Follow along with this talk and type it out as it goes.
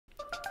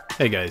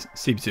Hey guys,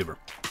 CBTuber.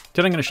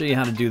 Today I'm going to show you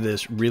how to do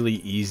this really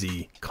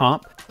easy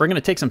comp. We're going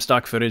to take some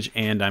stock footage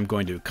and I'm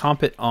going to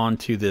comp it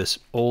onto this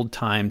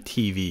old-time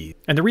TV.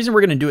 And the reason we're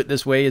going to do it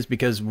this way is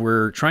because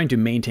we're trying to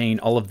maintain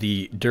all of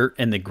the dirt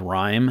and the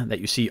grime that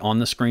you see on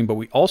the screen, but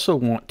we also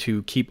want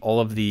to keep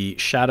all of the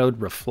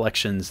shadowed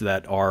reflections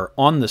that are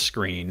on the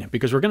screen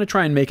because we're going to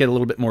try and make it a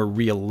little bit more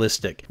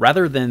realistic.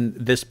 Rather than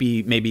this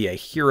be maybe a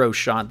hero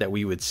shot that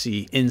we would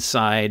see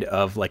inside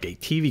of like a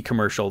TV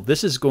commercial,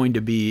 this is going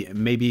to be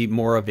maybe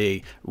more of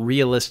a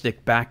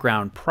realistic background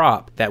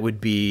prop that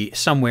would be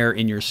somewhere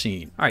in your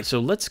scene. All right, so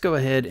let's go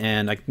ahead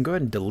and I can go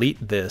ahead and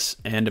delete this,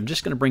 and I'm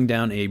just going to bring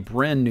down a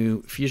brand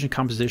new Fusion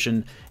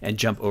composition and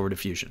jump over to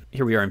Fusion.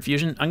 Here we are in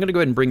Fusion. I'm going to go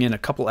ahead and bring in a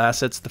couple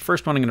assets. The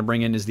first one I'm going to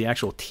bring in is the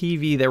actual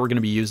TV that we're going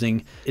to be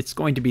using. It's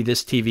going to be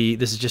this TV.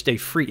 This is just a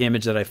free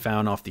image that I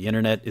found off the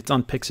internet. It's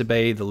on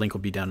Pixabay. The link will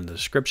be down in the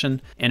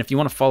description. And if you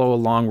want to follow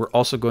along, we're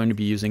also going to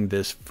be using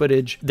this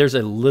footage. There's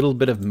a little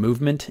bit of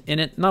movement in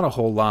it, not a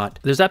whole lot.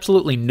 There's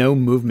absolutely no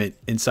movement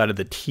inside of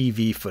the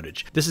TV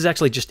footage. This is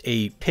actually just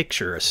a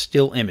picture, a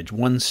still image,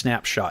 one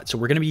snapshot. So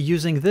we're going to be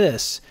using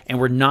this, and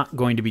we're not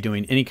going to be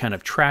doing any kind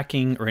of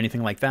tracking or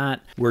anything like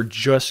that. We're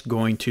just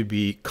going to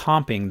be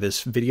comping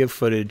this video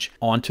footage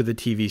onto the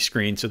TV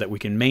screen so that we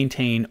can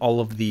maintain all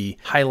of the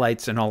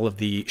highlights and all of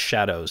the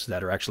shadows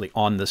that are actually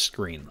on the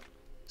screen.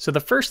 So the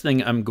first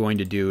thing I'm going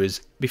to do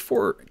is,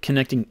 before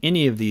connecting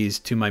any of these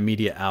to my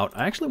media out,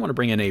 I actually want to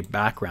bring in a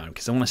background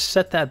because I want to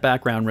set that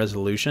background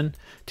resolution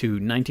to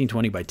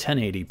 1920 by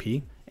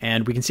 1080p.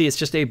 And we can see it's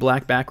just a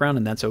black background,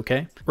 and that's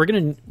okay. We're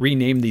going to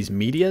rename these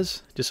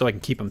medias just so I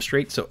can keep them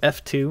straight. So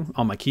F2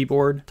 on my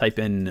keyboard, type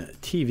in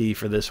TV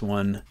for this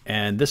one,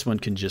 and this one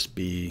can just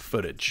be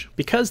footage.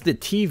 Because the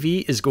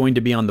TV is going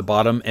to be on the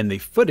bottom and the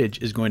footage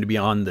is going to be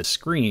on the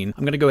screen,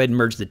 I'm going to go ahead and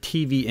merge the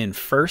TV in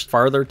first,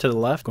 farther to the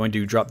left. Going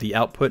to drop the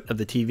output of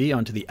the TV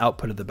onto the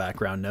output of the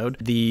background node.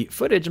 The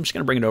footage, I'm just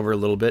going to bring it over a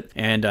little bit,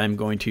 and I'm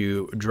going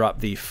to drop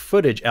the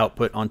footage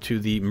output onto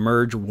the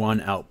merge one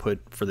output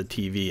for the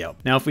TV out.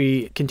 Now, if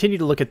we continue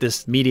to look at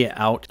this media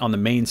out on the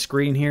main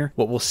screen here,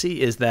 what we'll see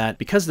is that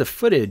because the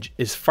footage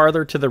is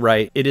farther to the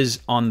right, it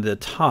is on the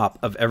top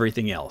of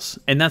everything else.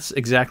 And that's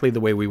exactly the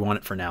way we want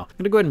it for now. I'm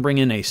going to go ahead and bring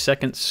in a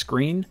second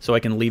screen so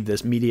I can leave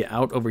this media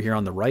out over here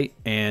on the right.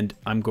 And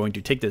I'm going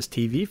to take this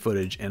TV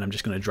footage and I'm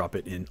just going to drop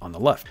it in on the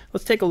left.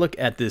 Let's take a look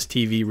at this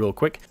TV real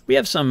quick. We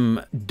have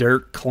some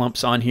dirt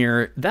clumps on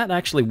here. That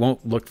actually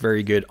won't look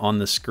very good on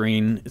the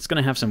screen. It's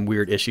going to have some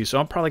weird issues. So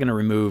I'm probably going to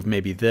remove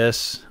maybe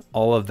this,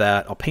 all of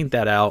that. I'll paint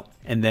that out,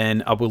 and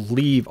then I will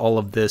leave all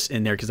of this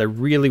in there because I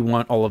really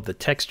want all of the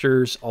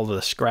textures, all of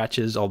the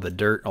scratches, all the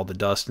dirt, all the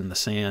dust and the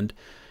sand.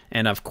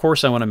 And of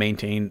course I want to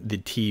maintain the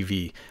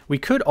TV. We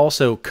could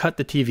also cut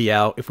the TV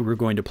out if we were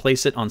going to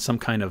place it on some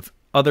kind of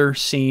other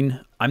scene.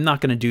 I'm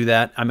not going to do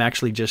that. I'm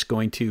actually just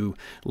going to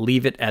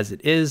leave it as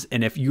it is.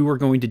 And if you are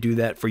going to do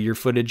that for your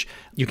footage,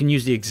 you can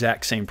use the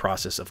exact same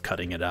process of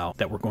cutting it out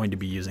that we're going to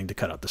be using to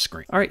cut out the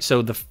screen. All right,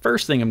 so the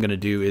first thing I'm going to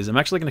do is I'm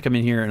actually going to come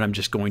in here and I'm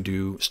just going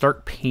to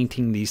start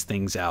painting these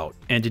things out.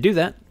 And to do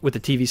that, with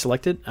the TV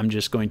selected, I'm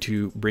just going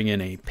to bring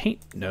in a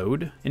paint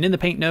node. And in the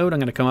paint node, I'm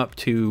going to come up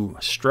to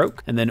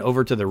stroke, and then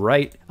over to the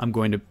right, I'm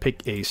going to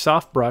pick a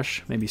soft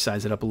brush, maybe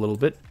size it up a little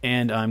bit.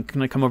 And I'm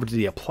going to come over to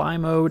the apply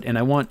mode, and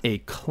I want a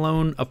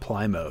clone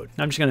apply mode.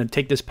 Now I'm just going to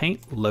take this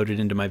paint, load it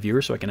into my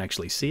viewer so I can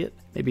actually see it.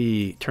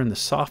 Maybe turn the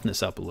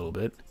softness up a little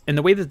bit. And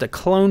the way that the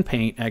clone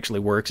paint actually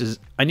works is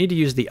I need to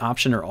use the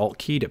Option or Alt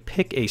key to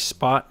pick a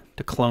spot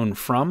to clone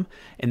from,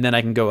 and then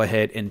I can go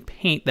ahead and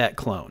paint that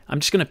clone. I'm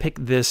just going to pick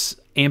this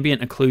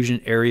ambient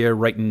occlusion area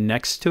right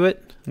next to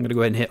it. I'm going to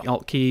go ahead and hit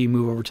Alt key,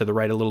 move over to the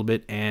right a little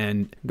bit,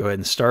 and go ahead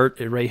and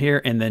start it right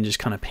here, and then just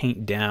kind of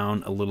paint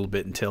down a little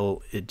bit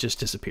until it just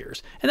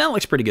disappears. And that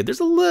looks pretty good. There's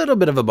a little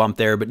bit of a bump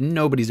there, but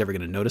nobody's ever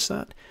going to notice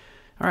that.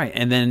 All right,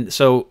 and then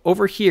so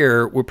over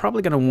here, we're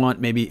probably going to want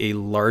maybe a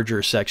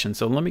larger section.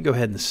 So let me go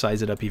ahead and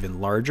size it up even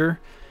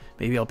larger.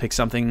 Maybe I'll pick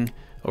something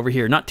over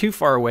here, not too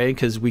far away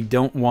because we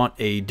don't want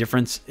a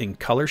difference in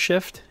color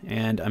shift.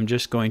 And I'm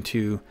just going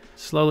to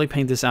slowly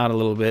paint this out a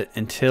little bit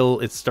until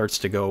it starts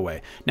to go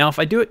away. Now, if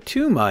I do it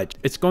too much,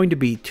 it's going to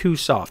be too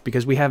soft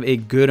because we have a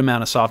good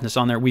amount of softness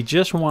on there. We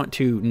just want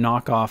to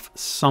knock off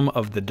some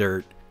of the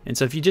dirt. And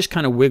so if you just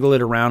kind of wiggle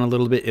it around a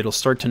little bit, it'll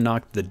start to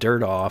knock the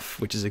dirt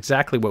off, which is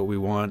exactly what we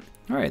want.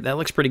 All right, that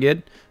looks pretty good.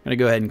 I'm gonna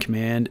go ahead and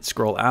Command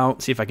scroll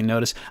out, see if I can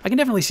notice. I can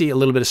definitely see a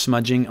little bit of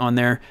smudging on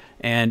there.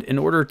 And in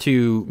order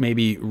to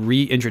maybe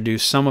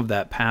reintroduce some of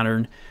that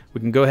pattern,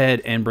 we can go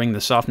ahead and bring the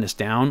softness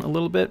down a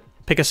little bit.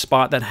 Pick a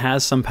spot that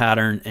has some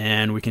pattern,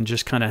 and we can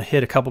just kind of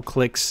hit a couple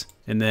clicks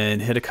and then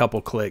hit a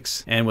couple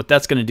clicks. And what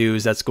that's going to do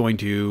is that's going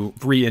to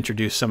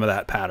reintroduce some of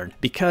that pattern,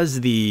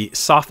 because the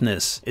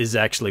softness is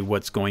actually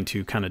what's going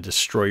to kind of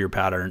destroy your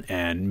pattern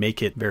and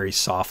make it very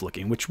soft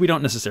looking, which we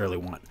don't necessarily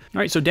want. All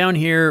right, so down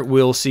here,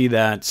 we'll see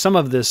that some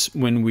of this,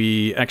 when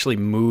we actually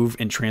move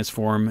and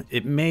transform,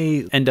 it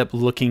may end up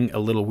looking a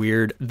little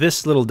weird.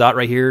 This little dot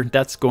right here,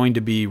 that's going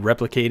to be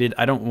replicated.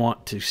 I don't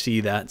want to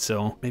see that,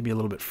 so maybe a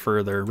little bit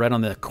further, right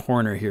on the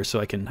corner here, so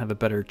I can have a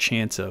better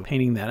chance of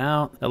painting that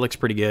out. That looks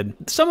pretty good.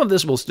 Some of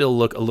this will still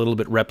look a little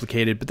bit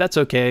replicated, but that's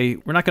okay.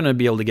 We're not going to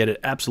be able to get it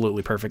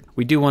absolutely perfect.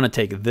 We do want to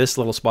take this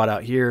little spot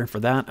out here. For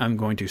that, I'm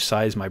going to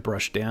size my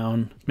brush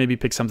down, maybe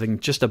pick something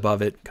just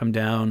above it, come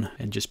down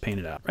and just paint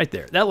it out right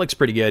there. That looks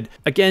pretty good.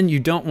 Again, you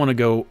don't want to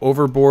go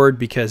overboard,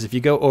 because if you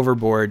go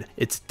overboard,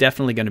 it's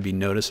definitely going to be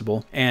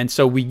noticeable. And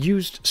so we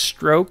used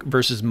stroke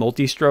versus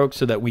multi-stroke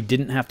so that we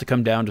didn't have to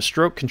come down to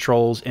stroke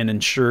controls and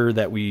ensure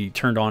that we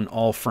turned on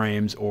all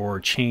frames or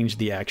changed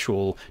the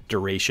actual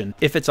duration.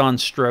 If it's on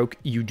stroke,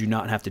 you do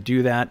not have to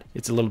do that.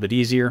 It's a little bit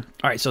easier.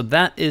 All right, so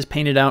that is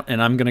painted out,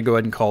 and I'm going to go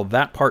ahead and call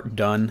that part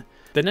done.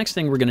 The next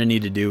thing we're going to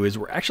need to do is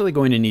we're actually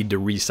going to need to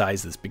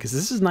resize this, because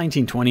this is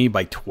 1920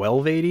 by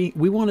 1280.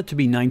 We want it to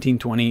be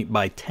 1920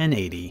 by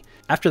 1080.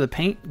 After the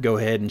paint, go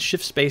ahead and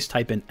shift space,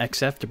 type in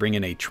XF to bring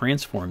in a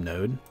transform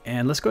node.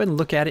 And let's go ahead and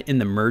look at it in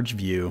the merge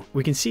view.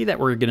 We can see that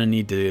we're going to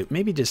need to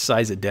maybe just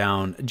size it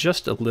down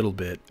just a little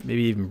bit,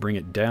 maybe even bring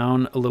it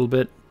down a little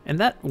bit. And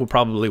that will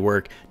probably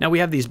work. Now we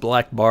have these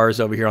black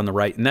bars over here on the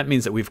right, and that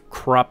means that we've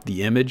cropped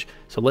the image.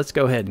 So let's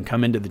go ahead and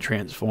come into the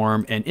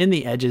transform, and in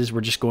the edges,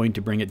 we're just going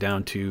to bring it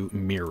down to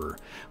mirror,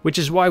 which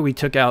is why we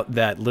took out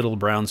that little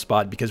brown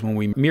spot, because when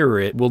we mirror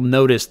it, we'll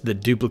notice the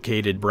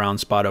duplicated brown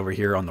spot over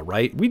here on the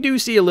right. We do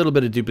see a little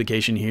bit of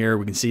duplication here.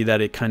 We can see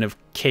that it kind of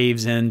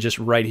caves in just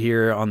right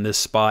here on this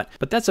spot,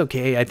 but that's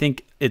okay. I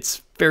think it's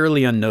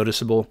fairly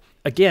unnoticeable.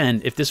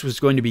 Again, if this was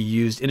going to be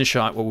used in a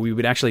shot, what we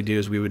would actually do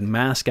is we would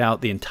mask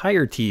out the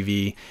entire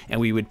TV and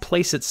we would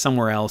place it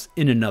somewhere else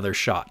in another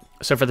shot.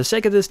 So for the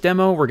sake of this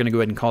demo, we're going to go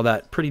ahead and call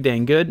that pretty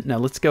dang good. Now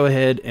let's go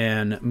ahead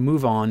and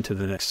move on to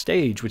the next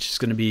stage, which is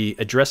going to be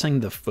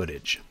addressing the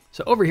footage.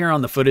 So over here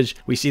on the footage,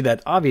 we see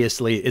that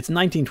obviously it's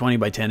 1920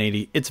 by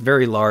 1080. It's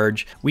very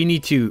large. We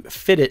need to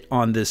fit it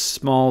on this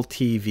small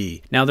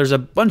TV. Now there's a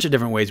bunch of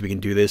different ways we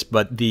can do this,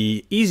 but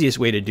the easiest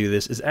way to do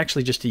this is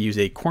actually just to use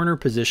a corner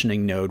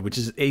positioning node, which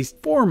is a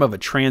form of a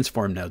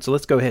transform node. So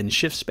let's go ahead and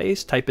shift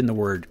space, type in the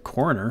word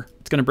corner.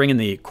 It's going to bring in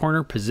the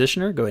corner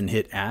positioner. Go ahead and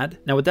hit add.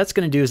 Now what that's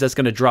going to do is that's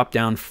going to drop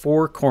down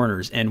 4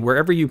 corners, and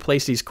wherever you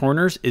place these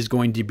corners is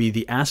going to be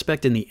the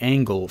aspect and the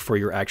angle for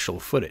your actual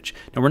footage.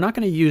 Now we're not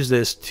going to use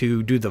this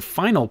to do the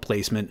final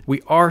placement.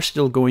 We are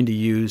still going to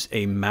use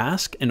a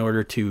mask in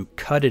order to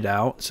cut it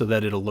out so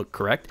that it'll look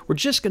correct. We're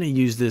just going to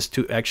use this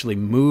to actually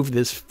move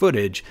this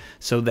footage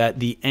so that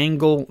the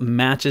angle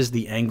matches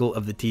the angle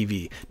of the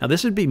TV. Now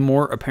this would be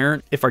more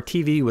apparent if our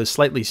TV was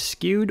slightly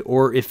skewed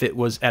or if it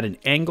was at an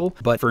angle,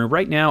 but for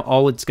right now,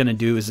 all it's going to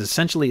do is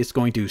essentially it's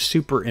going to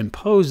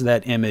superimpose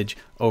that image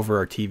over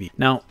our TV.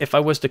 Now, if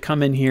I was to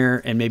come in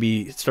here and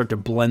maybe start to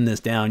blend this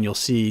down, you'll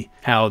see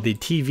how the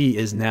TV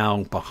is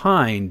now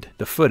behind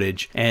the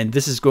footage, and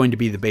this is going to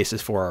be the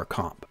basis for our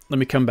comp. Let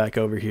me come back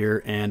over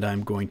here and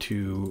I'm going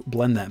to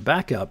blend that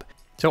back up.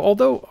 So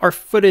although our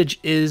footage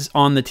is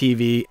on the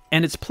TV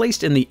and it's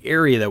placed in the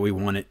area that we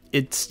want it,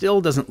 it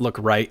still doesn't look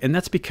right, and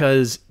that's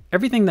because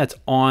everything that's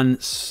on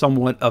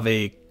somewhat of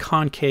a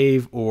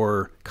concave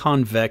or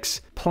convex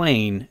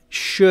plane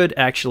should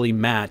actually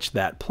match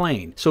that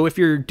plane. So if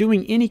you're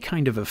doing any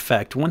kind of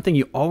effect, one thing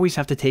you always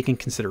have to take in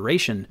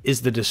consideration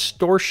is the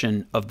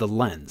distortion of the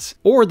lens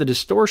or the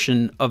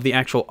distortion of the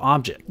actual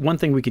object. One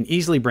thing we can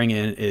easily bring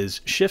in is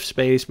shift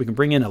space. We can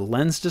bring in a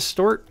lens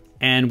distort,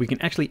 and we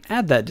can actually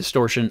add that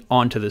distortion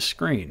onto the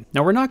screen.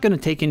 Now we're not going to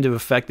take into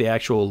effect the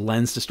actual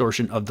lens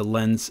distortion of the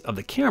lens of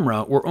the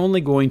camera. We're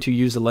only going to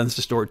use the lens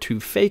distort to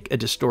fake a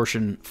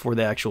distortion for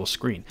the actual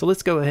screen. So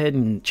let's go ahead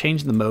and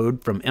change the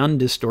mode from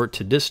undistort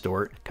to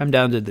distort, come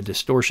down to the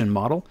distortion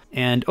model,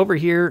 and over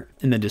here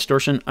in the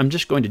distortion, I'm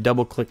just going to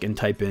double click and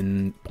type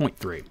in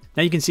 0.3.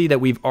 Now you can see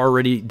that we've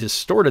already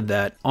distorted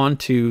that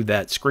onto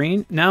that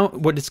screen. Now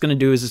what it's going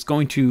to do is it's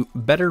going to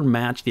better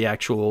match the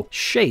actual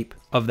shape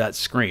of that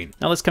screen.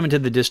 Now let's come into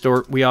the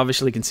distort. We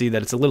obviously can see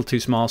that it's a little too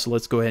small, so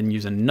let's go ahead and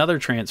use another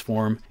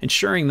transform,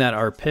 ensuring that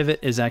our pivot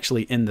is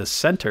actually in the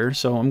center.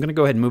 So I'm going to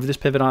go ahead and move this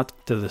pivot off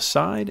to the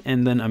side,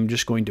 and then I'm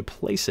just going to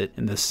place it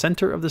in the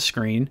center of the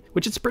screen,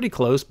 which it's pretty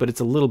close, but it's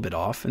a little bit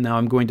off. And now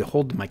I'm going to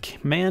hold my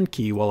command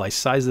key while I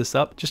size this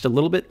up just a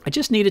little bit. I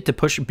just need it to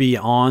push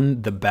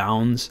beyond the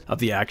bounds of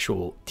the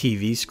actual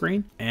TV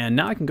screen. And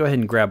now I can go ahead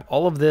and grab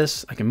all of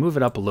this. I can move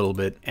it up a little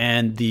bit.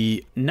 And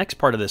the next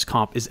part of this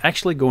comp is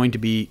actually going to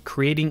be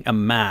creating a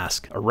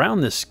mask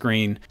around this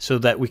screen so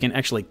that we can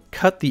actually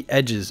cut the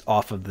edges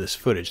off of this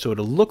footage. So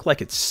it'll look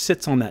like it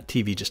sits on that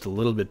TV just a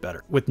little bit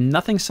better. With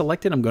nothing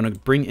selected, I'm going to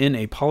bring in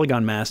a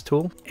polygon mask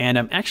tool, and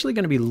I'm actually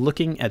going to be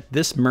looking at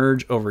this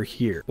merge over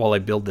here while I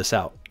build this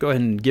out. go ahead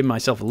and give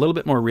myself a little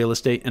bit more real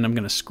estate, and I'm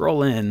going to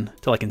scroll in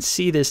till I can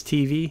see this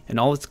TV in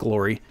all its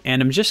glory,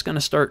 and I'm just going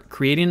to start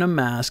creating a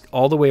mask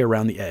all the way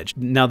around the edge.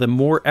 Now, the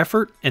more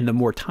effort and the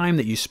more time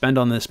that you spend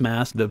on this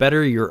mask, the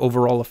better your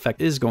overall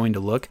effect is going to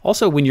look.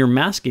 Also, when you're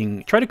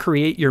masking, try to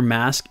create your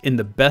mask in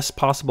the best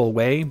possible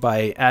way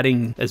by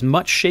adding as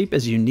much shape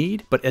as you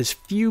need, but as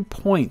few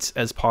points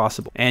as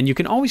possible. And you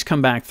can always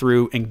come back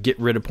through and get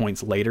rid of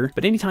points later,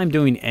 but anytime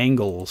doing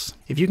angles,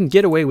 if you can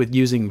get away with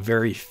using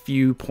very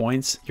few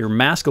points, your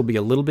mask will be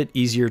a little bit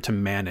easier to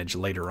manage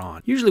later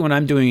on. Usually when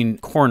I'm doing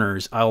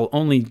corners, I'll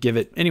only give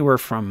it anywhere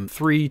from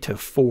 3 to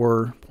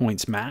 4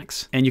 points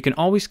max. And you can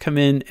always come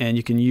in and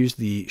you can use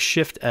the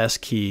Shift S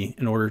key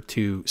in order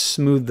to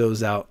smooth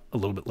those out a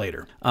little bit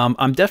later.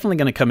 I'm definitely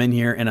going to come in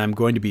here and I'm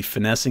going to be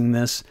finessing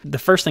this. The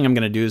first thing I'm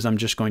going to do is I'm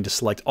just going to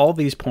select all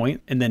these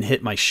points and then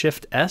hit my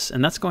Shift S,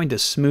 and that's going to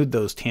smooth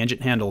those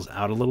tangent handles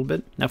out a little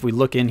bit. Now if we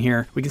look in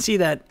here, we can see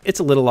that it's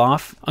a little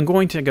off. I'm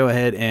going to go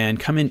ahead and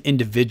come in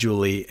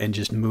individually and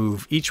just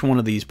move each one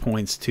of these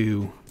points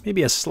to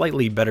maybe a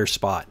slightly better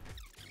spot.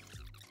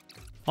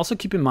 Also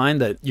keep in mind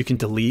that you can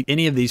delete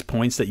any of these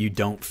points that you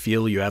don't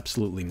feel you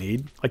absolutely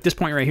need. Like this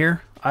point right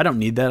here, I don't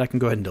need that. I can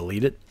go ahead and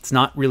delete it. It's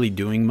not really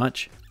doing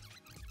much.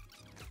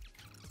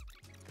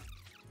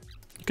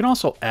 You can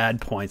also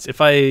add points. If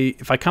I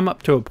come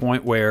up to a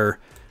point where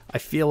I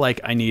feel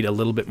like I need a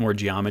little bit more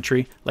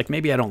geometry, like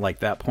maybe I don't like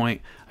that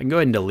point, I can go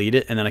ahead and delete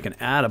it, and then I can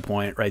add a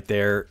point right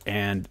there,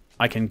 and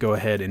I can go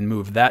ahead and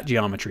move that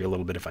geometry a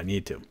little bit if I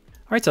need to. All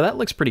right, so that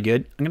looks pretty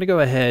good. I'm gonna go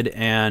ahead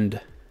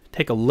and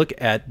take a look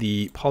at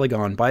the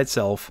polygon by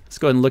itself. Let's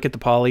go ahead and look at the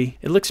poly.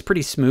 It looks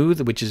pretty smooth,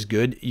 which is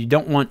good. You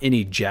don't want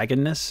any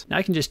jaggedness. Now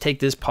I can just take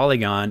this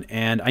polygon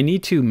and I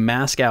need to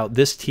mask out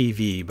this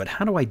TV, but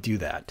how do I do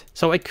that?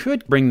 So I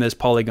could bring this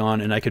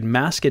polygon and I could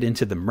mask it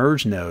into the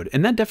merge node,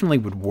 and that definitely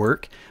would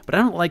work, but I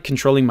don't like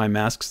controlling my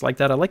masks like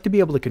that. I like to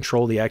be able to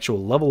control the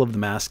actual level of the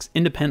masks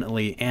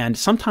independently, and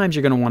sometimes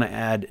you're gonna wanna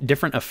add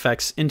different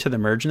effects into the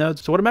merge node.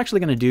 So what I'm actually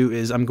gonna do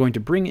is I'm going to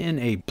bring in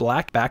a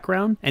black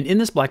background, and in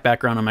this black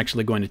background, I'm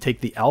actually going to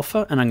take the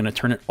alpha and I'm going to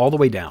turn it all the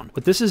way down.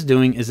 What this is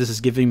doing is this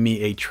is giving me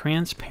a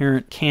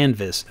transparent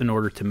canvas in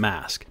order to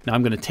mask. Now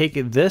I'm going to take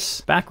this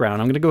background,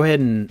 I'm going to go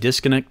ahead and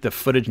disconnect the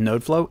footage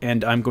node flow,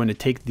 and I'm going to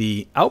take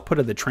the output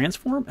of the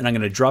transform and I'm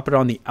going to drop it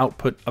on the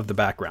output of the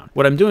background.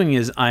 What I'm doing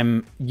is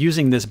I'm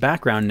using this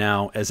background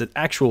now as an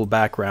actual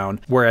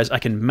background, whereas I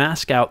can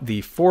mask out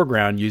the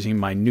foreground using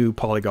my new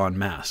polygon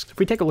mask. If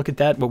we take a look at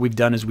that, what we've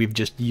done is we've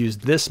just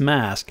used this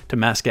mask to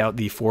mask out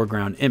the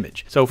foreground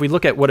image. So if we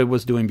look at what it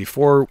was doing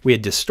before, we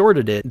had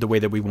distorted it the way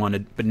that we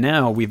wanted, but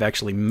now we've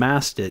actually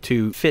masked it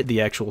to fit the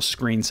actual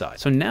screen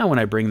size. So now when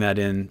I bring that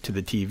in to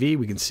the TV,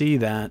 we can see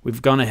that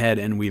we've gone ahead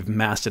and we've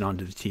masked it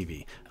onto the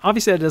TV.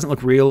 Obviously that doesn't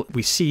look real.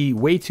 We see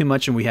way too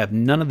much and we have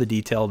none of the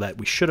detail that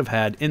we should have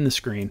had in the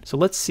screen. So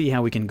let's see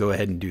how we can go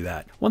ahead and do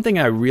that. One thing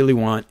I really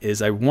want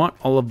is I want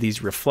all of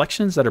these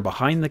reflections that are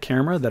behind the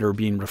camera that are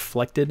being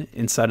reflected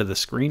inside of the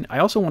screen. I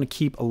also want to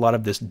keep a lot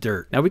of this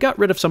dirt. Now we got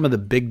rid of some of the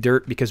big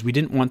dirt because we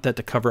didn't want that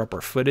to cover up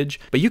our footage,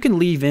 but you can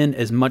leave in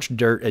as much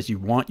dirt as you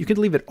want. You could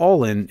leave it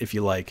all in if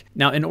you like.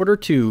 Now in order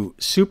to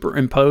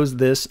superimpose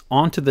this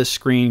onto the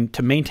screen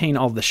to maintain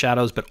all the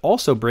shadows but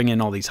also bring in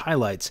all these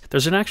highlights,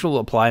 there's an actual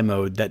apply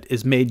mode that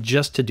is made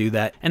just to do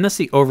that, and that's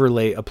the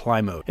overlay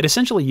apply mode. It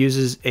essentially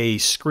uses a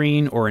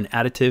screen or an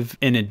additive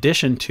in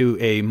addition to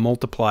a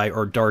multiply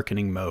or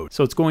darkening mode.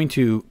 So it's going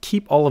to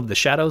keep all of the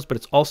shadows, but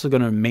it's also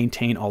going to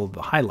maintain all of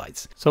the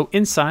highlights. So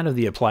inside of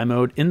the apply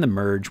mode in the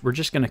merge, we're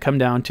just going to come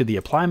down to the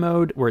apply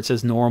mode where it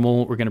says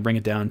normal. We're going to bring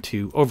it down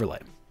to overlay.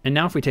 And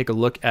now if we take a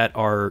look at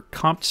our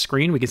comped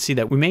screen, we can see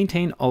that we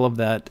maintain all of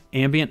that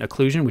ambient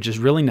occlusion, which is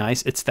really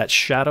nice. It's that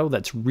shadow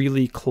that's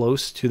really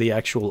close to the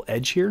actual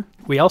edge here.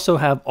 We also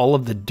have all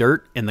of the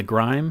dirt and the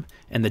grime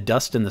and the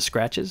dust and the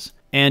scratches.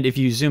 And if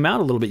you zoom out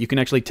a little bit, you can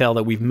actually tell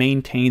that we've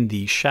maintained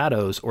the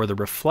shadows or the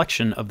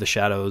reflection of the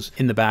shadows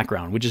in the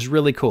background, which is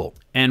really cool.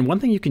 And one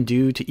thing you can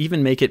do to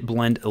even make it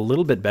blend a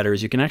little bit better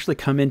is you can actually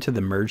come into the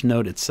merge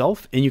node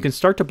itself and you can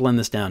start to blend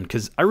this down.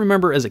 Because I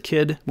remember as a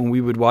kid, when we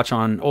would watch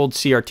on old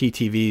CRT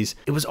TVs,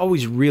 it was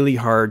always really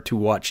hard to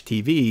watch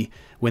TV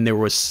when there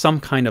was some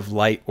kind of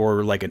light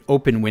or like an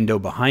open window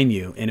behind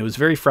you, and it was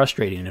very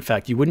frustrating. In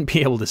fact, you wouldn't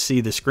be able to see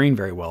the screen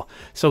very well.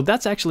 So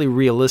that's actually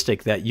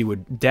realistic that you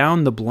would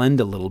down the blend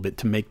a little bit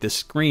to make the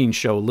screen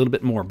show a little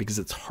bit more because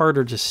it's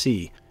harder to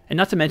see. And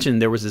not to mention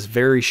there was this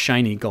very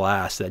shiny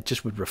glass that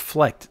just would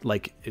reflect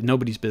like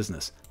nobody's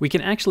business. We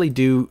can actually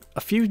do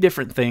a few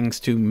different things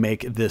to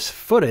make this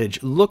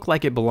footage look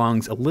like it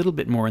belongs a little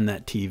bit more in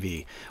that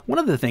TV. One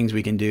of the things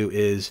we can do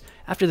is,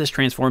 after this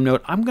transform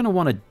node, I'm going to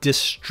want to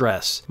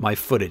distress my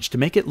footage to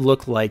make it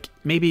look like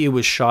maybe it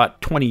was shot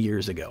 20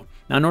 years ago.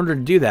 Now, in order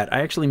to do that, I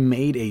actually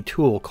made a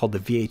tool called the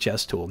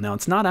VHS tool. Now,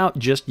 it's not out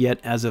just yet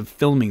as of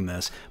filming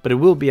this, but it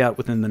will be out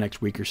within the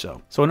next week or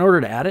so. So in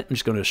order to add it, I'm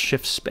just going to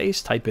shift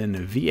space, type in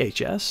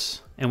VHS,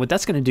 And what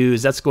that's going to do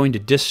is that's going to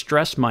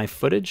distress my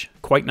footage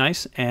quite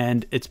nice.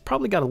 And it's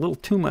probably got a little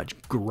too much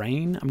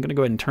grain. I'm going to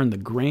go ahead and turn the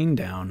grain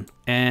down.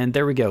 And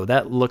there we go.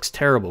 That looks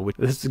terrible.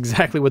 This is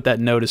exactly what that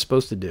node is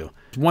supposed to do.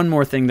 One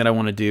more thing that I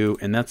want to do,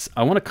 and that's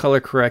I want to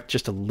color correct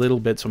just a little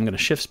bit. So I'm going to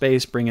shift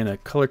space, bring in a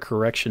color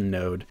correction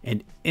node,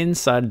 and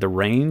inside the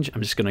range,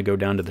 I'm just going to go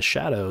down to the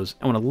shadows.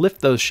 I want to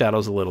lift those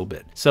shadows a little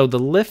bit. So the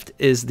lift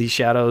is the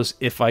shadows.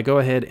 If I go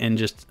ahead and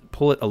just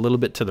pull it a little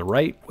bit to the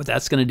right, what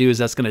that's going to do is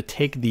that's going to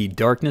take the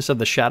darkness of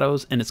the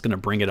shadows and it's going to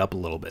bring it up a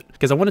little bit,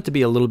 because I want it to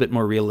be a little bit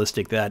more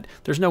realistic, that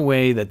there's no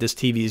way that this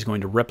TV is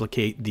going to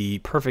replicate the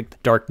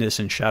perfect darkness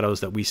and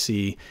shadows that we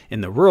see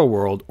in the real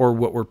world, or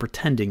what we're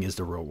pretending is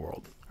the real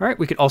world. All right,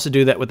 we could also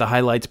do that with the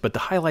highlights, but the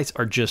highlights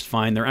are just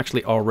fine. They're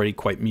actually already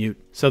quite mute.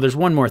 So there's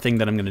one more thing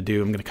that I'm going to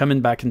do. I'm going to come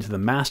in back into the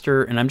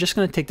master, and I'm just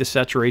going to take the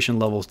saturation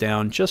levels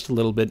down just a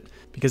little bit,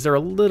 because they're a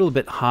little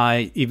bit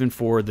high even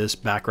for this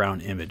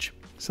background image.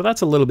 So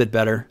that's a little bit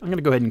better. I'm going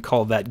to go ahead and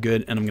call that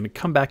good, and I'm going to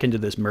come back into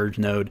this merge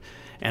node,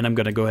 and I'm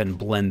going to go ahead and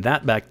blend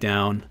that back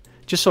down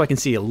just so I can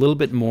see a little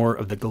bit more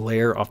of the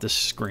glare off the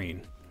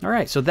screen. All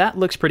right, so that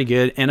looks pretty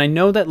good, and I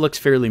know that looks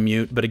fairly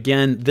mute, but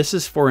again, this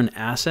is for an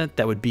asset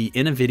that would be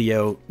in a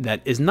video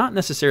that is not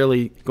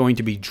necessarily going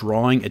to be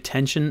drawing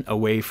attention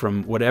away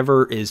from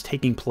whatever is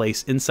taking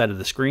place inside of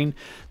the screen.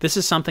 This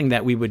is something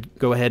that we would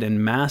go ahead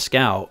and mask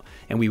out,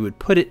 and we would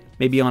put it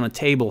maybe on a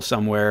table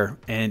somewhere,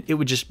 and it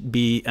would just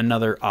be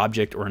another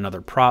object or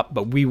another prop,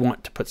 but we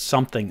want to put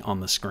something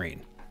on the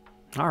screen.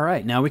 All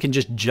right, now we can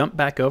just jump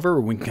back over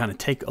where we can kind of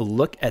take a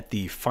look at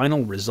the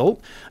final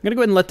result. I'm gonna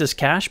go ahead and let this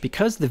cache.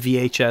 Because the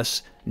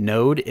VHS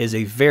node is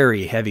a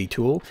very heavy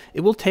tool,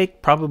 it will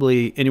take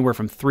probably anywhere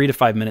from 3 to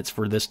 5 minutes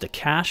for this to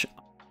cache.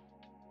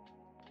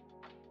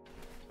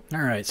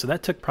 All right, so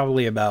that took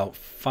probably about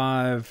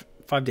 5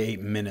 to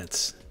 8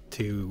 minutes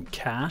to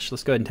cache.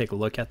 Let's go ahead and take a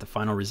look at the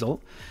final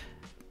result.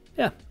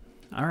 Yeah,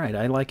 all right,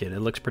 I like it. It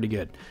looks pretty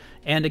good.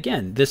 And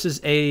again, this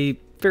is a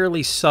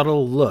fairly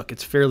subtle look.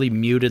 It's fairly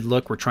muted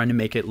look. We're trying to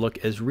make it look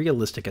as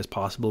realistic as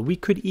possible. We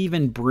could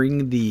even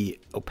bring the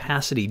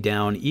opacity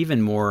down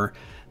even more,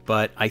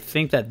 but I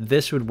think that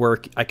this would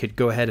work. I could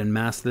go ahead and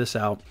mask this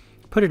out,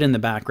 put it in the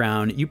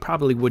background. You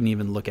probably wouldn't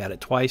even look at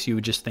it twice. You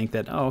would just think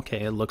that, oh,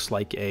 okay, it looks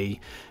like a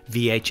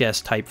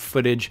VHS type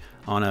footage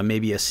on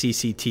maybe a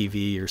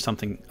CCTV or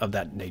something of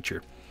that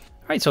nature.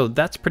 All right, so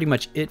that's pretty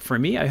much it for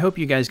me. I hope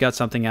you guys got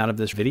something out of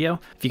this video.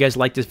 If you guys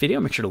liked this video,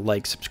 make sure to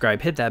like,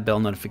 subscribe, hit that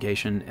bell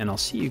notification, and I'll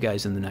see you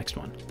guys in the next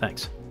one.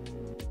 Thanks.